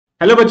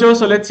Hello bachcho,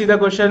 so let's see the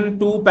question.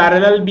 Two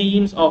parallel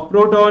beams of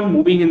proton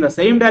moving in the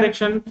same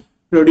direction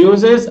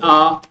produces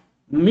a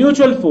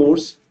mutual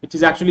force, which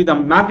is actually the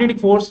magnetic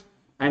force.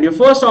 And your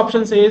first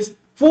option says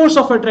force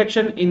of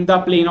attraction in the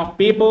plane of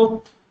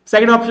paper.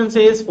 Second option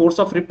says force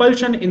of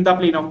repulsion in the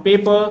plane of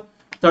paper.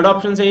 Third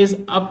option says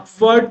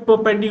upward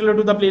perpendicular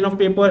to the plane of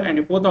paper. And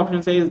your fourth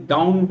option says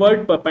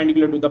downward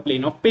perpendicular to the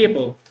plane of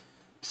paper.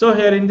 So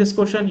here in this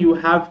question, you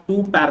have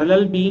two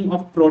parallel beam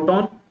of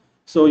proton.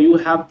 So you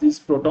have these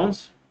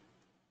protons.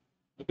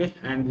 Okay,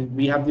 and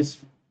we have this,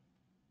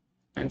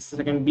 and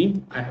second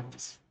beam I have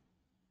this,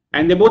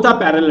 and they both are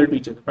parallel to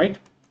each other, right?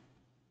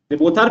 They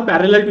both are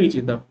parallel to each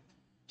other.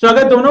 So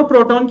अगर दोनों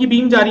proton की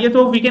beam जा रही है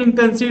तो we can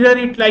consider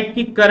it like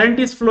कि current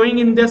is flowing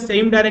in the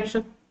same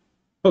direction.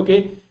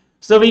 Okay,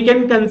 so we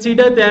can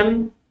consider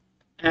them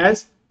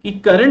as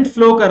कि current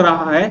flow कर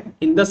रहा है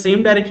in the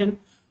same direction.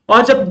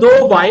 और जब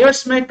दो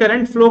वायर्स में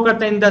current flow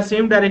करते हैं in the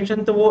same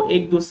direction तो वो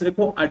एक दूसरे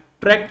को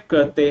attract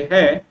करते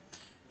हैं.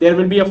 There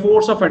will be a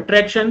force of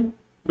attraction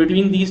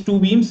between these two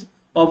beams,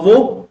 और वो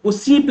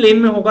उसी प्लेन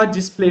में होगा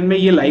जिस प्लेन में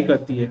ये लाई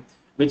करती है,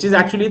 which is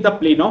actually the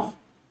plane of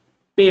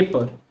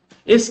paper.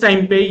 इस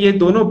टाइम पे ये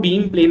दोनों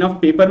बीम प्लेन ऑफ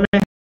पेपर में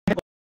है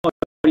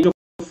और जो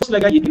फोर्स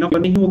लगा ये प्लेन ऑफ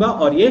पेपर नहीं होगा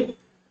और ये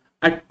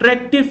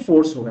अट्रैक्टिव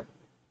फोर्स होगा,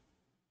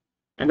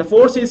 and the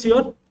force is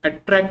your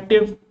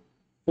attractive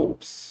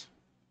force.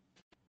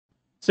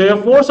 So your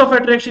force of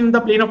attraction in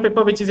the plane of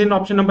paper, which is in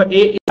option number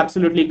A, is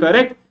absolutely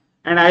correct.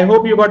 And I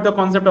hope you got the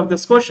concept of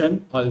this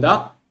question. All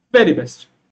the very best.